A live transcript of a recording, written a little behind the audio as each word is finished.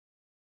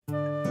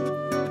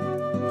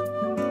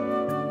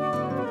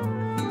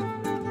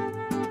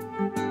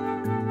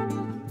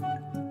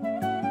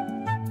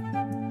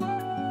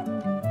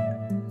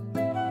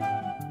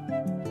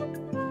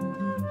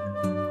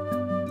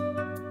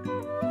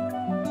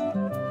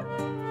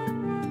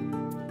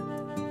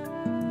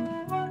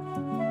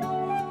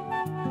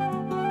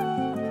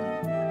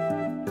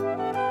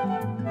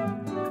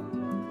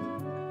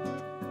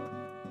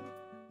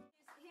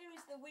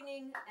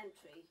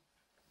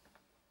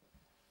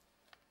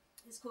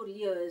It's called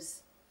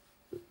lures.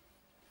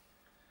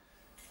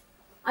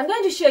 I'm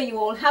going to show you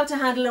all how to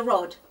handle a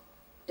rod,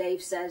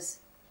 Dave says.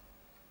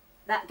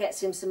 That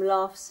gets him some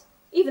laughs,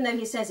 even though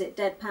he says it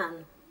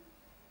deadpan.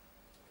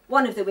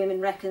 One of the women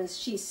reckons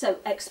she's so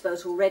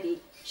expert already,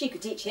 she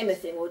could teach him a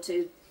thing or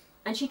two,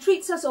 and she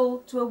treats us all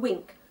to a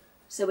wink,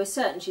 so we're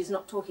certain she's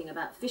not talking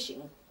about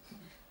fishing.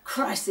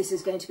 Christ, this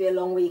is going to be a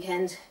long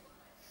weekend.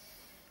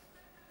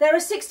 There are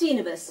 16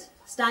 of us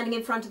standing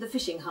in front of the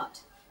fishing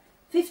hut,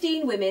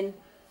 15 women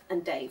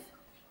and Dave.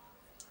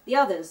 The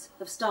others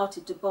have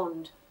started to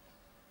bond.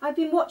 I've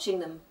been watching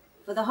them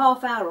for the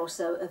half hour or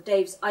so of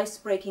Dave's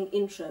ice-breaking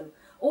intro,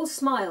 all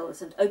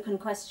smiles and open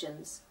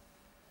questions.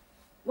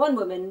 One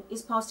woman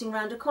is passing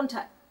round a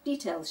contact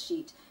details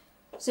sheet,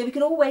 so we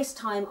can all waste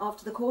time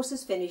after the course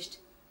is finished,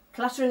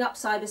 cluttering up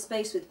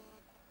cyberspace with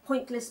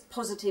pointless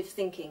positive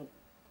thinking.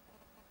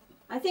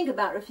 I think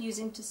about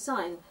refusing to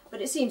sign,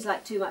 but it seems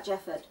like too much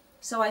effort,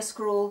 so I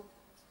scrawl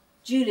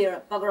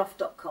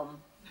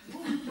julia@buggeroff.com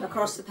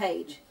across the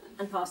page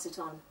and pass it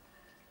on.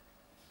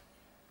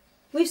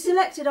 We've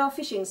selected our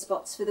fishing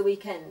spots for the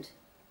weekend.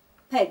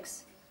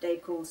 Pegs,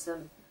 Dave calls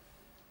them.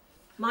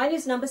 Mine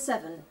is number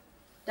 7,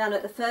 down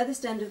at the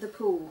furthest end of the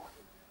pool,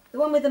 the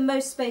one with the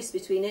most space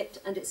between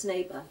it and its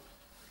neighbour.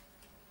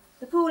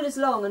 The pool is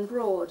long and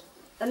broad,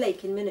 a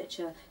lake in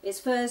miniature, its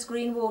furze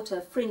green water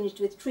fringed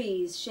with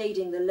trees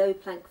shading the low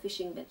plank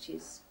fishing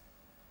benches.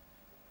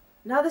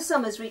 Now the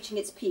summer's reaching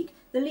its peak,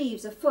 the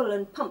leaves are full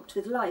and pumped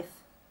with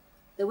life.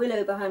 The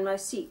willow behind my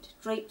seat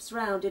drapes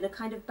round in a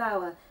kind of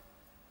bower,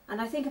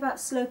 and I think about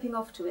sloping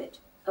off to it,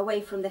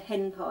 away from the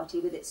hen party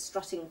with its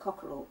strutting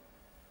cockerel,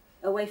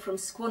 away from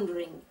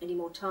squandering any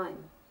more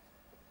time.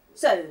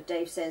 So,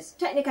 Dave says,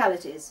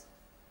 technicalities.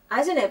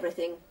 As in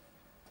everything,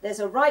 there's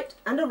a right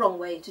and a wrong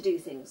way to do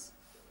things.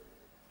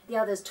 The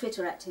others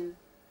twitter at him,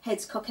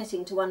 heads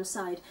coquetting to one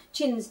side,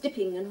 chins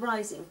dipping and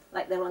rising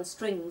like they're on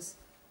strings.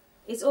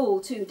 It's all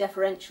too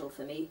deferential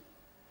for me,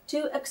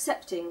 too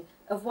accepting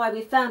of why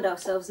we found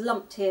ourselves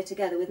lumped here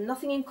together with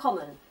nothing in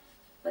common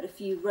but a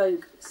few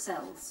rogue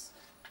cells.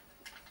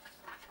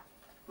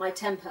 My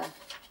temper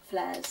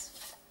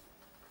flares.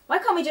 Why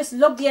can't we just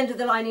lob the end of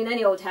the line in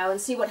any old how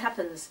and see what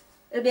happens?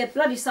 It'll be a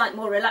bloody sight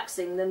more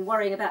relaxing than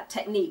worrying about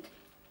technique.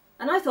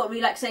 And I thought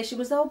relaxation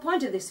was the whole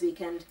point of this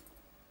weekend.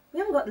 We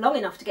haven't got long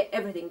enough to get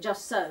everything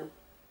just so.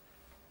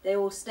 They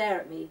all stare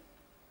at me,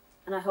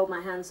 and I hold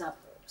my hands up.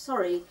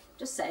 Sorry,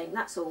 just saying,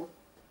 that's all.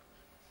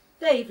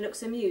 Dave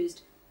looks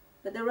amused,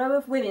 but the row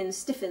of women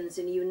stiffens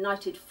in a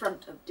united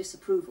front of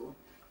disapproval.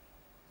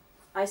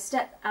 I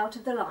step out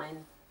of the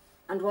line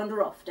and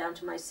wander off down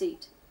to my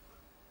seat.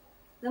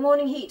 The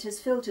morning heat has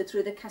filtered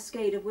through the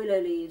cascade of willow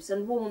leaves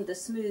and warmed the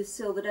smooth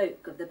silvered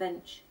oak of the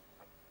bench.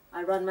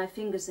 I run my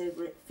fingers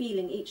over it,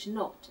 feeling each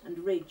knot and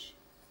ridge.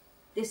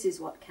 This is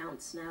what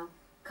counts now,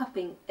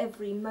 cupping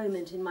every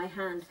moment in my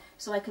hand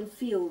so I can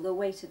feel the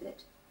weight of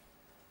it.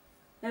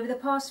 Over the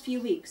past few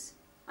weeks,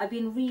 I've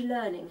been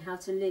relearning how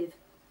to live,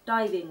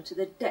 diving to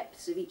the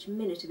depths of each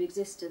minute of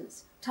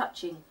existence,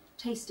 touching,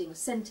 tasting,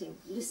 scenting,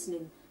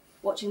 listening,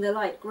 watching the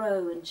light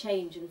grow and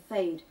change and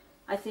fade.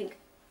 I think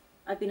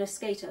I've been a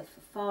skater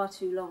for far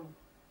too long.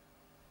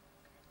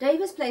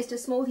 Dave has placed a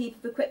small heap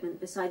of equipment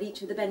beside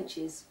each of the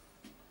benches.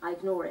 I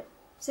ignore it,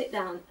 sit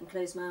down and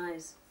close my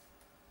eyes.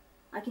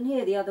 I can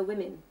hear the other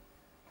women.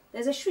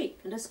 There's a shriek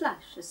and a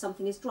splash as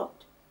something is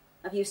dropped,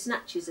 a few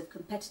snatches of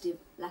competitive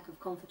lack of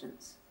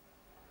confidence.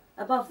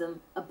 Above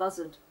them, a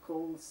buzzard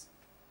calls.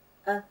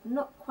 A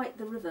not quite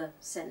the river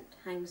scent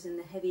hangs in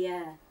the heavy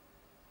air.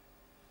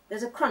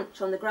 There's a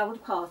crunch on the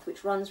gravelled path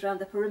which runs round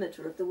the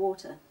perimeter of the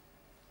water.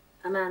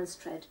 A man's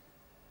tread.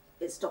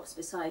 It stops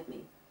beside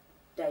me.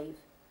 Dave.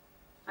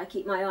 I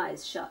keep my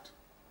eyes shut.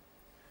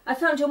 I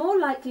found you're more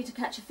likely to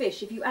catch a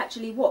fish if you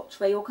actually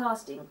watch where you're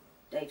casting,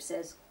 Dave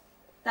says.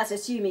 That's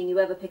assuming you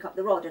ever pick up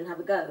the rod and have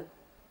a go.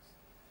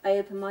 I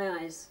open my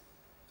eyes.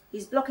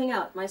 He's blocking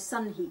out my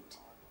sun heat,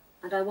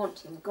 and I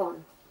want him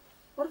gone.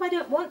 What if I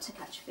don't want to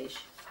catch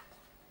fish?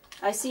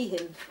 I see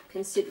him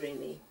considering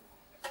me.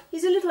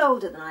 He's a little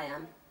older than I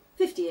am,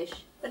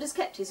 50-ish, but has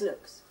kept his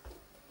looks.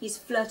 He's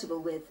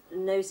flirtable with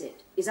and knows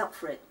it, is up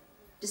for it,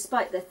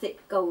 despite the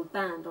thick gold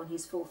band on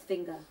his fourth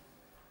finger.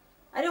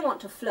 I don't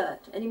want to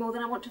flirt any more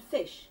than I want to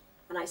fish,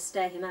 and I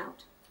stare him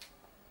out.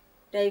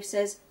 Dave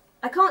says,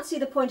 I can't see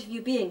the point of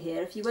you being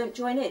here if you won't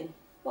join in.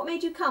 What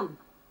made you come?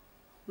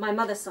 My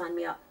mother signed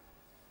me up.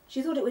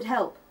 She thought it would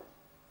help.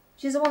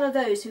 She's one of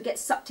those who gets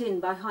sucked in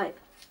by hype.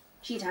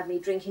 She'd have me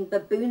drinking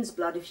baboon's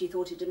blood if she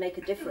thought it'd make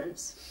a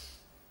difference.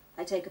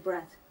 I take a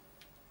breath.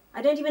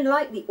 I don't even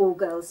like the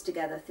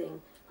all-girls-together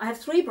thing. I have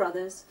 3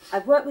 brothers,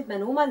 I've worked with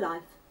men all my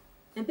life,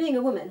 and being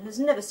a woman has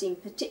never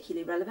seemed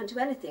particularly relevant to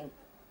anything,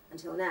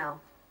 until now.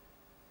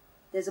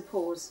 There's a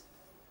pause.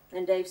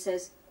 Then Dave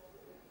says,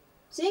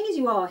 seeing as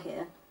you are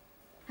here,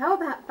 how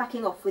about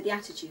backing off with the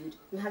attitude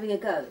and having a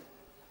go?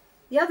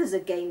 The others are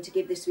game to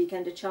give this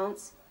weekend a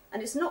chance,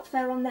 and it's not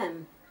fair on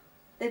them.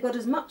 They've got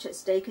as much at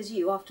stake as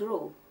you, after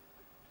all.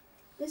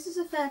 This is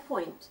a fair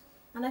point,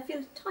 and I feel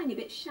a tiny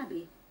bit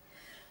shabby.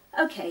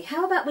 OK,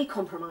 how about we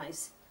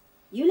compromise?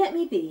 You let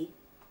me be.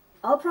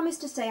 I'll promise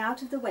to stay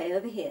out of the way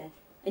over here,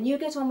 and you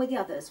get on with the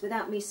others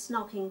without me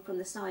snarking from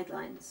the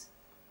sidelines.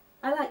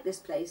 I like this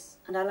place,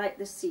 and I like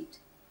this seat.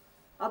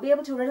 I'll be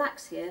able to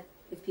relax here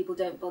if people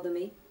don't bother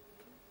me.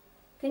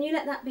 Can you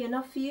let that be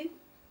enough for you?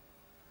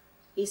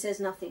 He says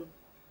nothing,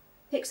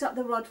 picks up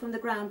the rod from the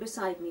ground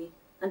beside me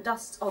and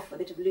dusts off a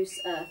bit of loose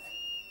earth.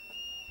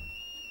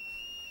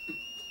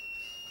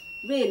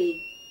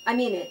 Really, I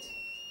mean it.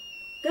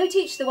 Go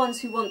teach the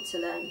ones who want to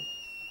learn.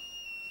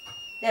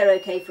 They're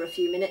okay for a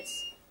few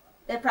minutes.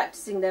 They're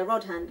practicing their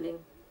rod handling.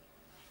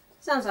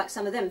 Sounds like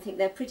some of them think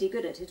they're pretty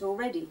good at it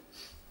already.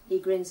 He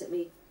grins at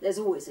me. There's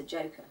always a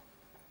joker.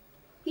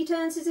 He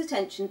turns his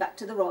attention back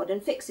to the rod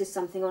and fixes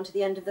something onto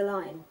the end of the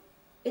line.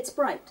 It's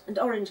bright and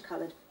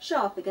orange-coloured,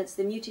 sharp against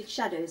the muted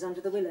shadows under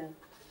the willow.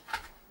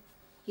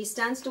 He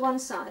stands to one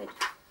side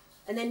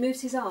and then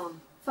moves his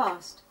arm,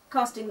 fast,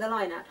 casting the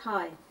line out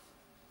high.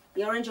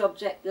 The orange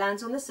object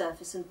lands on the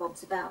surface and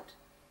bobs about.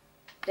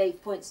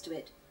 Dave points to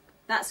it.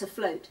 That's a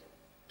float.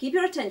 Keep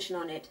your attention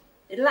on it.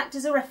 It'll act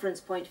as a reference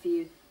point for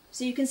you,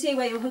 so you can see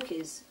where your hook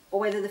is, or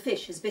whether the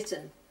fish has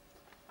bitten.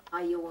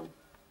 I yawn.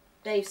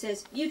 Dave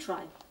says, you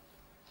try.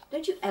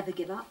 Don't you ever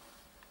give up?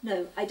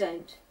 No, I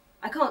don't.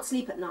 I can't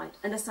sleep at night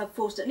unless I've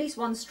forced at least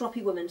one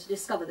stroppy woman to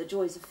discover the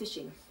joys of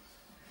fishing.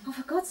 Oh,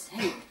 for God's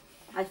sake.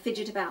 I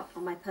fidget about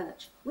on my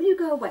perch. Will you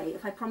go away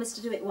if I promise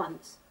to do it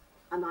once?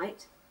 I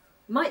might.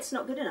 Might's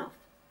not good enough.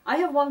 I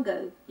have one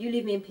go. You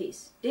leave me in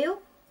peace.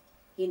 Deal?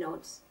 He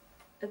nods.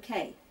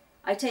 Okay.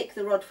 I take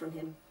the rod from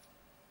him.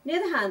 Near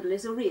the handle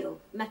is a reel,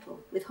 metal,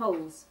 with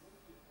holes.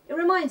 It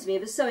reminds me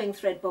of a sewing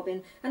thread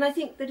bobbin, and I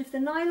think that if the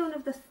nylon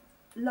of the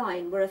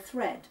line were a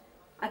thread,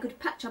 I could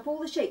patch up all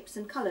the shapes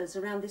and colours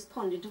around this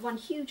pond into one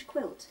huge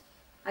quilt.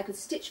 I could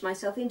stitch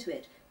myself into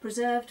it,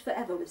 preserved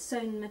forever with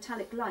sewn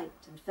metallic light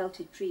and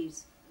felted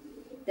trees.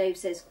 Dave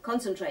says,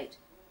 concentrate.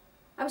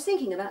 I was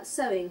thinking about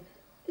sewing.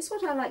 It's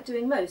what I like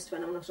doing most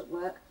when I'm not at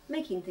work,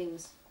 making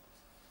things.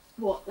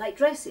 What, like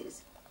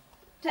dresses?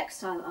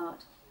 Textile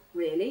art.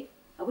 Really?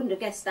 I wouldn't have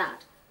guessed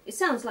that. It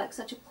sounds like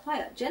such a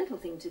quiet, gentle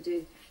thing to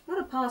do,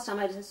 not a pastime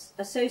I'd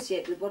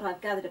associate with what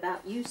I've gathered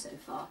about you so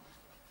far.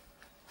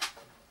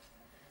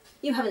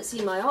 You haven't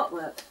seen my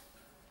artwork.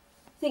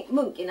 Think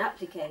Munch in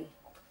applique.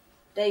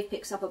 Dave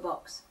picks up a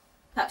box.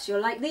 Perhaps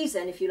you'll like these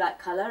then if you like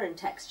colour and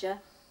texture.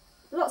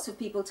 Lots of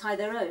people tie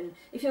their own.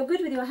 If you're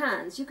good with your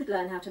hands, you could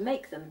learn how to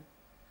make them.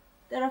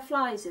 There are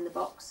flies in the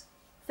box.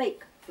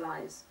 Fake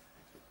flies.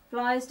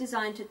 Flies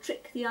designed to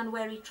trick the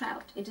unwary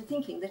trout into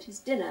thinking that his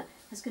dinner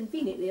has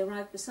conveniently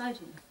arrived beside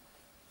him.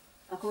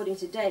 According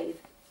to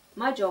Dave,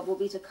 my job will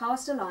be to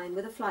cast a line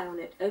with a fly on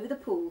it over the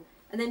pool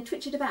and then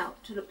twitch it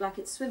about to look like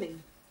it's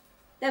swimming.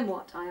 Then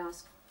what, I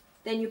ask.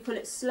 Then you pull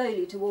it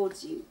slowly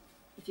towards you.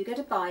 If you get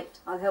a bite,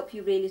 I'll help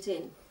you reel it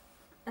in.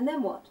 And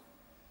then what?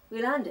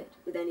 We land it,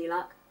 with any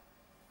luck.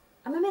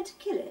 Am I meant to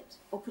kill it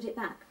or put it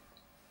back?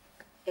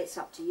 It's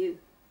up to you.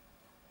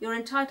 You're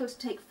entitled to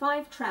take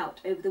 5 trout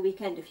over the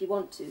weekend if you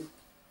want to,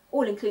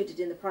 all included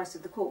in the price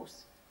of the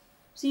course.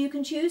 So you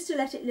can choose to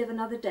let it live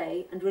another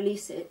day and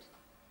release it,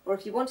 or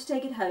if you want to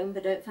take it home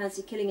but don't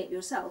fancy killing it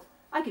yourself,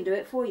 I can do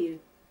it for you.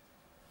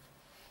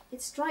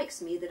 It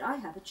strikes me that I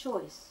have a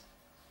choice.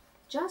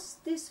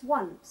 Just this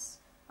once,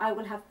 I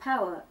will have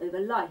power over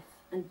life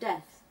and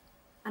death,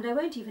 and I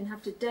won't even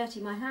have to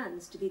dirty my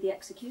hands to be the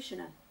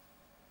executioner.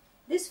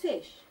 This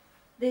fish,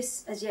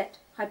 this as yet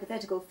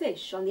hypothetical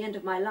fish on the end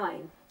of my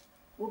line,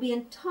 will be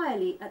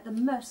entirely at the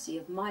mercy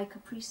of my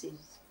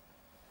caprices.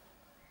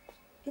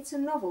 It's a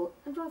novel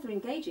and rather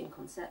engaging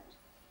concept.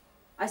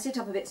 I sit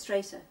up a bit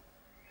straighter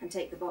and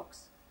take the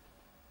box.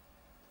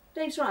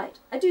 Dave's right,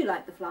 I do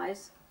like the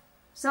flies.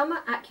 Some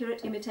are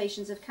accurate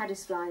imitations of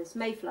caddisflies,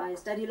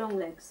 mayflies,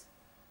 daddy-long-legs.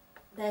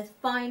 Their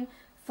fine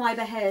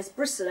fibre hairs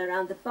bristle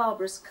around the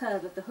barbarous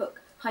curve of the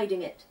hook,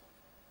 hiding it.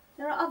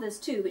 There are others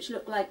too which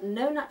look like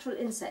no natural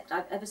insect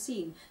I've ever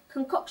seen,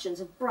 concoctions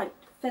of bright,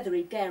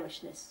 feathery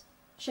garishness.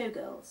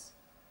 Showgirls.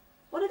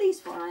 What are these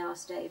for? I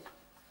asked Dave.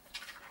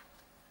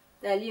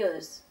 They're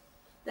lures.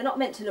 They're not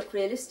meant to look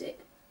realistic.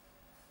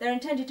 They're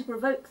intended to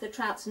provoke the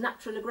trout's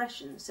natural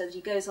aggression so that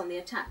he goes on the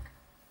attack.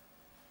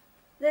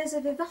 There's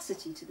a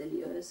vivacity to the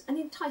lures, an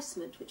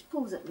enticement which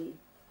pulls at me.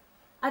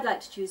 I'd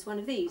like to choose one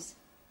of these.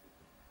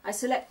 I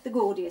select the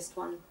gaudiest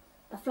one,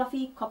 a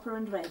fluffy copper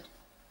and red.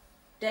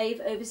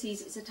 Dave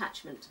oversees its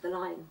attachment to the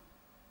line.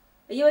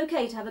 Are you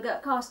okay to have a go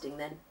at casting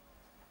then?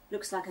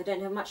 Looks like I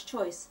don't have much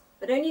choice,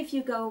 but only if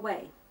you go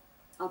away.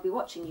 I'll be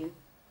watching you.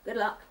 Good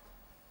luck.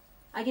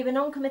 I give a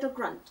non-committal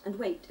grunt and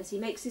wait as he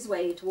makes his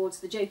way towards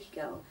the jokey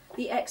girl,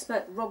 the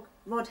expert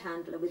rod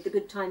handler with the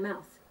good time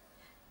mouth.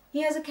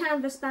 He has a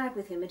canvas bag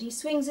with him and he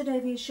swings it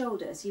over his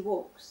shoulder as he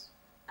walks.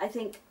 I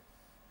think,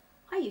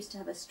 I used to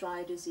have a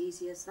stride as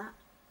easy as that.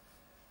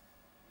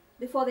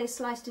 Before they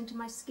sliced into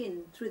my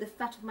skin, through the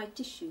fat of my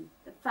tissue,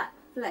 the fat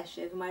flesh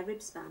over my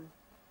rib span.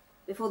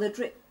 Before the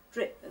drip,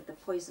 drip of the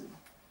poison.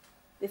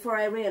 Before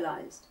I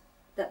realised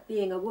that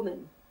being a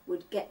woman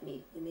would get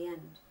me in the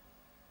end.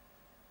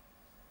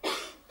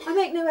 I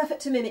make no effort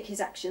to mimic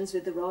his actions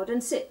with the rod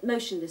and sit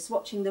motionless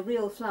watching the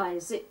reel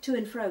flies zip to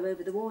and fro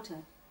over the water.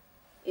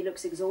 It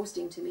looks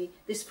exhausting to me,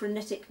 this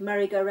frenetic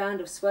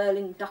merry-go-round of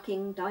swirling,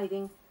 ducking,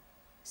 diving.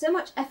 So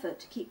much effort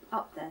to keep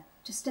up there,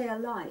 to stay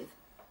alive.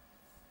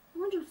 I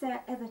wonder if they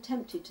are ever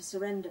tempted to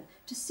surrender,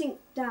 to sink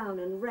down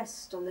and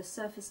rest on the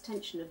surface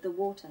tension of the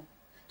water,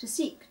 to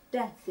seek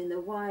death in the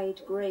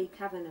wide grey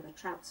cavern of a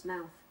trout's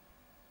mouth.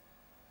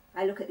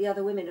 I look at the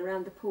other women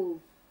around the pool.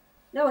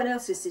 No one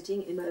else is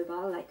sitting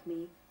immobile like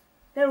me.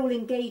 They're all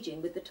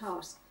engaging with the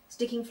task,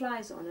 sticking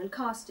flies on and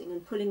casting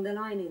and pulling the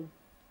line in.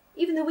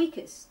 Even the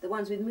weakest, the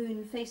ones with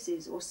moon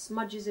faces or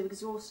smudges of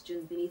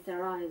exhaustion beneath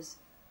their eyes.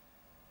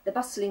 The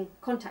bustling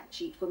contact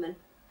sheet woman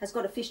has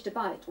got a fish to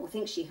bite, or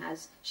thinks she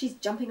has. She's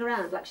jumping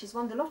around like she's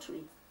won the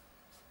lottery.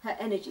 Her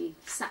energy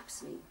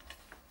saps me.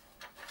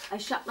 I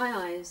shut my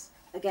eyes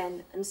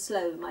again and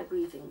slow my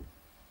breathing.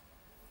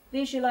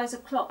 Visualize a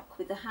clock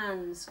with the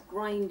hands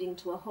grinding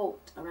to a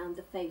halt around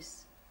the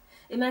face.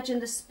 Imagine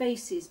the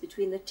spaces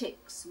between the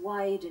ticks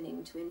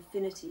widening to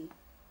infinity.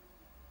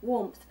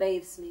 Warmth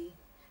bathes me.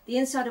 The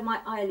inside of my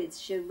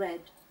eyelids show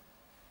red.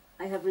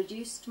 I have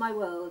reduced my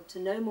world to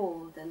no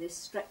more than this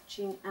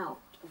stretching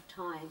out of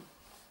time.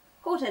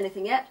 Caught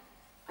anything yet?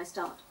 I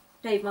start.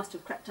 Dave must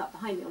have crept up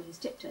behind me on his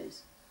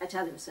tiptoes. I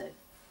tell him so.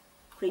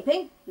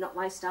 Creeping? Not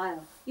my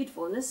style. You'd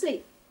fallen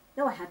asleep.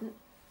 No, I hadn't.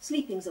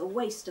 Sleeping's a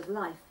waste of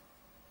life.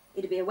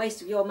 It'd be a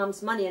waste of your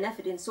mum's money and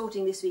effort in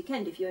sorting this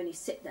weekend if you only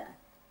sit there.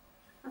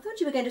 I thought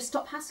you were going to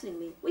stop hassling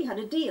me. We had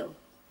a deal.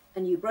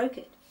 And you broke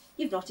it.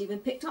 You've not even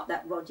picked up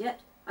that rod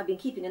yet. I've been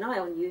keeping an eye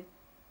on you.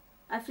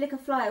 I flick a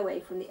fly away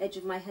from the edge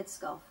of my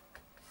headscarf.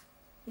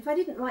 If I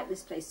didn't like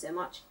this place so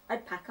much,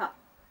 I'd pack up,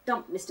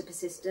 dump Mr.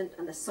 Persistent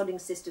and the sodding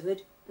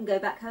sisterhood, and go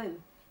back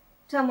home.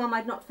 Tell Mum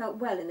I'd not felt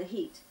well in the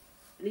heat.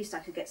 At least I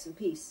could get some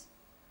peace.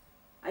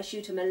 I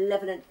shoot a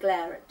malevolent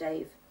glare at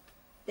Dave.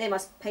 They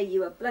must pay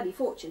you a bloody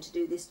fortune to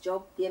do this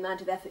job, the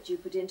amount of effort you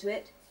put into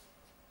it.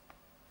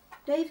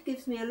 Dave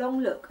gives me a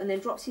long look and then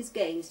drops his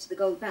gaze to the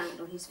gold band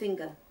on his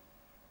finger.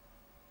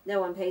 No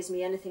one pays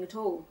me anything at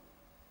all.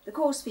 The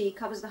course fee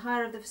covers the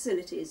hire of the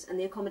facilities and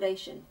the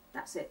accommodation.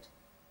 That's it.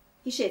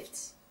 He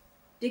shifts,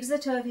 digs the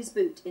toe of his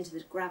boot into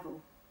the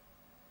gravel.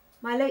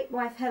 My late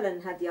wife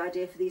Helen had the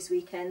idea for these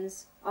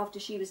weekends after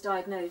she was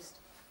diagnosed.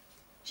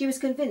 She was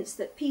convinced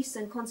that peace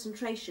and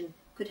concentration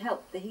could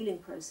help the healing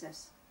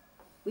process.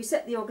 We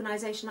set the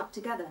organisation up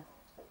together,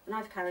 and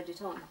I've carried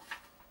it on.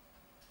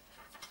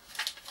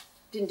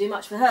 Didn't do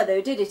much for her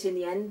though, did it in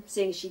the end,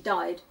 seeing as she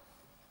died?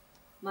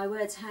 My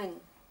words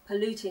hang,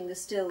 polluting the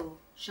still,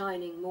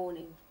 shining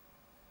morning.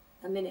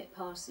 A minute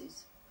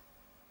passes.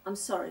 I'm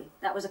sorry,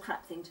 that was a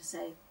crap thing to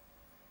say.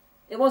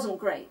 It wasn't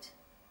great.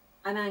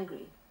 I'm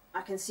angry.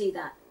 I can see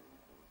that.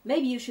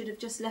 Maybe you should have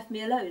just left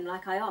me alone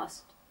like I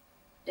asked.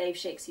 Dave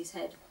shakes his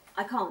head.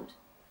 I can't.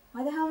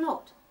 Why the hell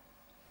not?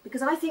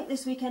 Because I think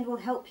this weekend will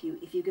help you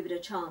if you give it a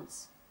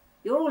chance.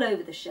 You're all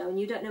over the show and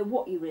you don't know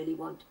what you really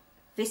want.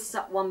 Fists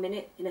up one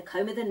minute, in a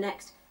coma the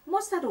next. And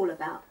what's that all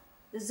about?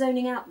 The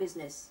zoning out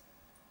business.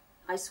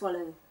 I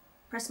swallow,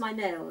 press my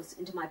nails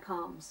into my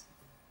palms.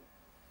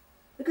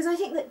 Because I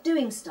think that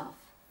doing stuff,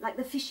 like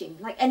the fishing,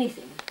 like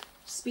anything,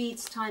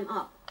 speeds time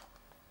up.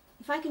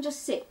 If I can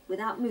just sit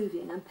without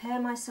moving and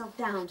pare myself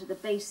down to the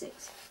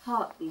basics,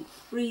 heartbeat,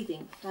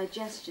 breathing,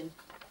 digestion,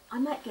 I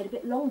might get a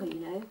bit longer, you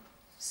know.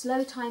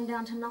 Slow time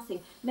down to nothing,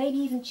 maybe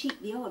even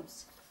cheat the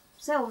odds.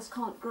 Cells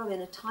can't grow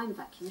in a time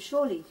vacuum,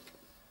 surely.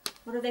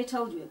 What have they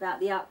told you about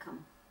the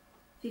outcome?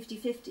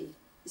 50-50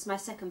 is my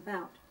second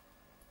bout.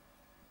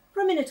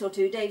 For a minute or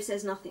two, Dave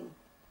says nothing.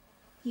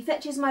 He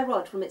fetches my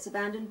rod from its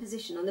abandoned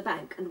position on the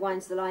bank and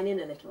winds the line in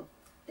a little.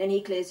 Then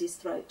he clears his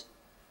throat.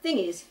 Thing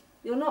is,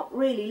 you're not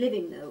really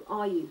living though,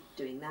 are you,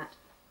 doing that?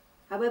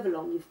 However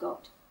long you've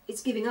got.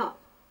 It's giving up.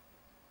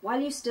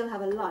 While you still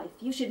have a life,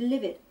 you should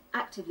live it,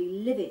 actively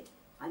live it.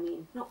 I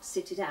mean, not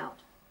sit it out.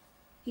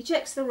 He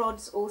checks the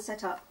rods all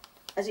set up,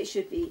 as it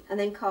should be, and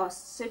then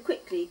casts so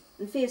quickly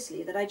and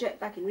fiercely that I jerk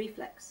back in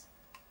reflex.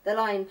 The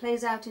line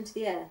plays out into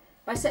the air,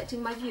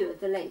 bisecting my view of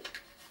the lake.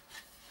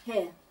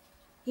 Here.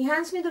 He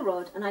hands me the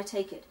rod and I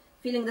take it,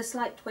 feeling the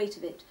slight weight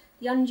of it,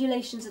 the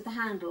undulations of the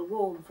handle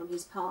warm from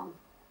his palm.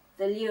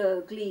 The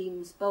lure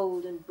gleams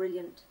bold and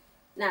brilliant.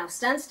 Now,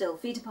 stand still,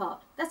 feet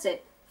apart. That's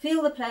it.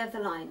 Feel the play of the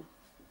line.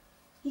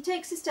 He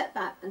takes a step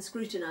back and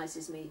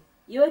scrutinises me.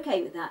 You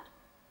okay with that?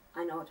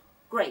 I nod.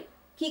 Great.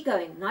 Keep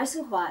going, nice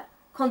and quiet,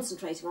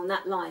 concentrating on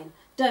that line.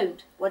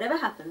 Don't, whatever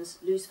happens,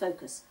 lose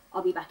focus.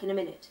 I'll be back in a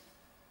minute.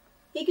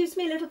 He gives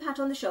me a little pat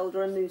on the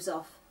shoulder and moves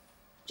off.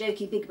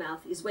 Jokey Big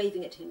Mouth is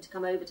waving at him to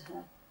come over to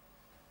her.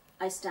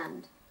 I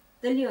stand.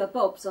 The lure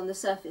bobs on the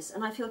surface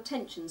and I feel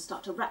tension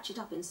start to ratchet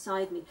up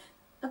inside me.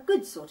 A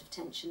good sort of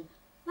tension,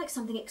 like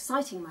something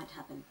exciting might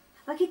happen,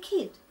 like a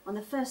kid on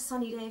the first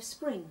sunny day of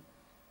spring.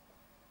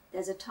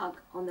 There's a tug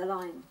on the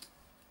line.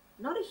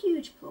 Not a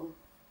huge pull,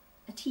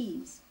 a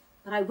tease,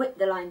 but I whip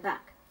the line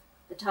back.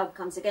 The tug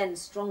comes again,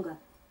 stronger.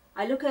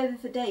 I look over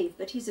for Dave,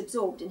 but he's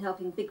absorbed in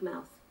helping Big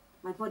Mouth.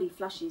 My body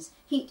flushes.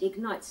 Heat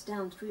ignites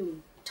down through me.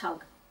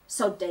 Tug.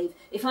 Sod, Dave,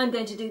 if I'm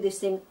going to do this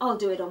thing, I'll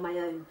do it on my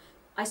own.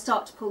 I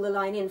start to pull the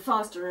line in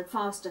faster and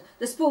faster,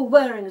 the spool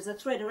whirring as the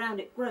thread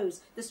around it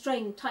grows, the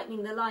strain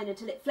tightening the line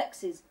until it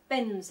flexes,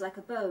 bends like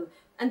a bow.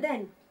 And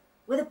then,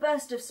 with a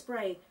burst of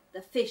spray,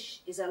 the fish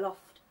is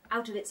aloft,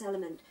 out of its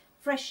element,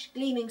 fresh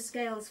gleaming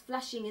scales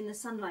flashing in the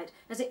sunlight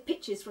as it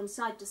pitches from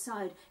side to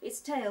side, its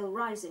tail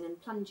rising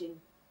and plunging.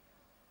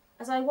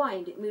 As I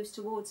wind, it moves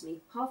towards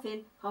me, half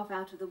in, half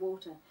out of the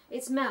water.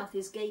 Its mouth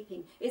is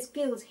gaping, its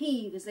gills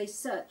heave as they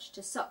search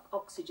to suck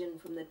oxygen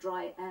from the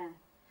dry air.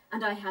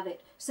 And I have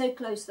it, so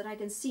close that I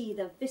can see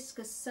the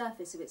viscous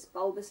surface of its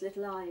bulbous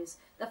little eyes,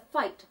 the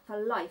fight for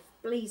life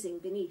blazing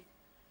beneath.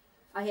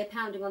 I hear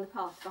pounding on the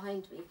path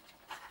behind me.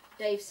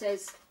 Dave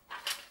says,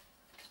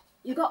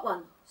 "You got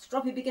one?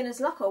 Stroppy beginner's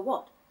luck or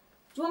what?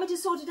 Do you want me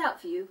to sort it out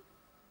for you?"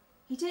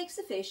 He takes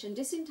the fish and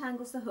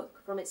disentangles the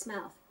hook from its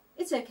mouth.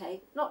 "It's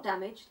okay, not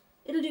damaged.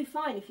 It'll do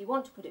fine if you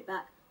want to put it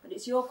back, but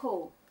it's your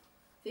call.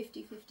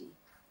 50-50.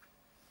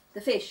 The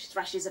fish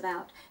thrashes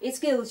about. Its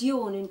gills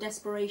yawn in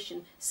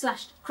desperation,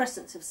 slashed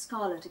crescents of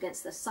scarlet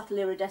against the subtle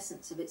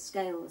iridescence of its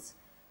scales.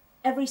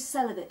 Every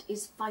cell of it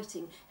is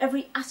fighting.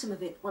 Every atom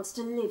of it wants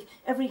to live.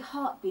 Every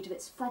heartbeat of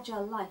its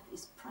fragile life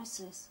is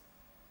priceless.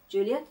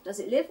 Juliet, does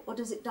it live or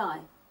does it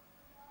die?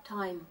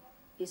 Time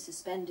is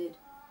suspended.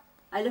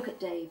 I look at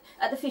Dave,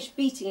 at the fish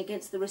beating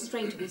against the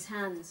restraint of his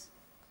hands.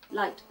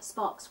 Light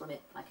sparks from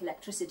it like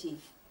electricity.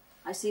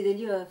 I see the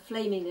lure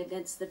flaming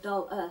against the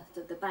dull earth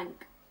of the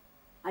bank.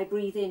 I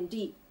breathe in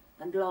deep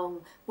and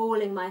long,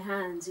 balling my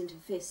hands into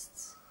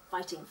fists,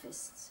 fighting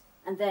fists,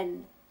 and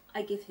then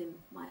I give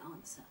him my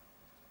answer.